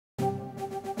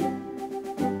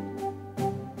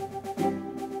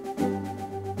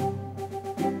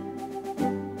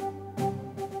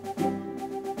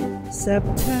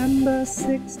September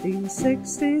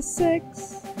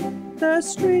 1666, the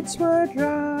streets were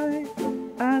dry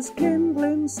as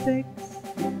kindling sticks.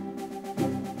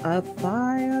 A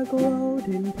fire glowed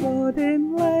in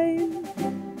Pudding Lane,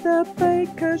 the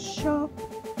baker's shop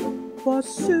was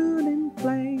soon in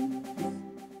flames.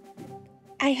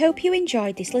 I hope you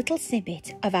enjoyed this little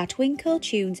snippet of our Twinkl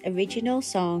Tunes original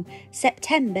song,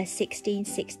 September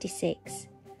 1666.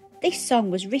 This song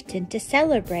was written to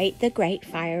celebrate the Great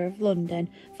Fire of London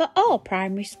for all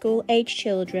primary school age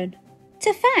children.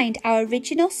 To find our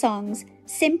original songs,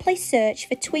 simply search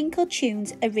for Twinkl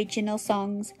Tunes original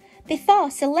songs before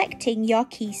selecting your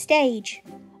key stage.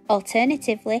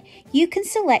 Alternatively, you can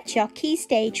select your key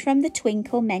stage from the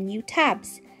Twinkl menu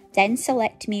tabs, then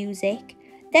select Music,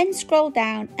 then scroll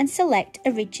down and select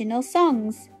Original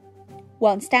Songs.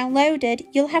 Once downloaded,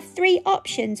 you'll have 3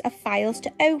 options of files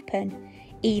to open,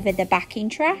 either the backing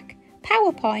track,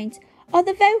 PowerPoint, or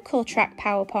the vocal track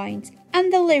PowerPoint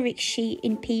and the lyrics sheet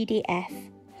in PDF.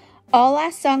 All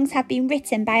our songs have been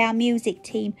written by our music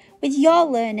team with your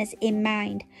learners in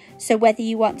mind, so whether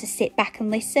you want to sit back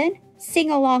and listen, sing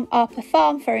along or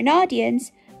perform for an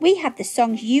audience, we have the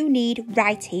songs you need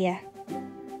right here.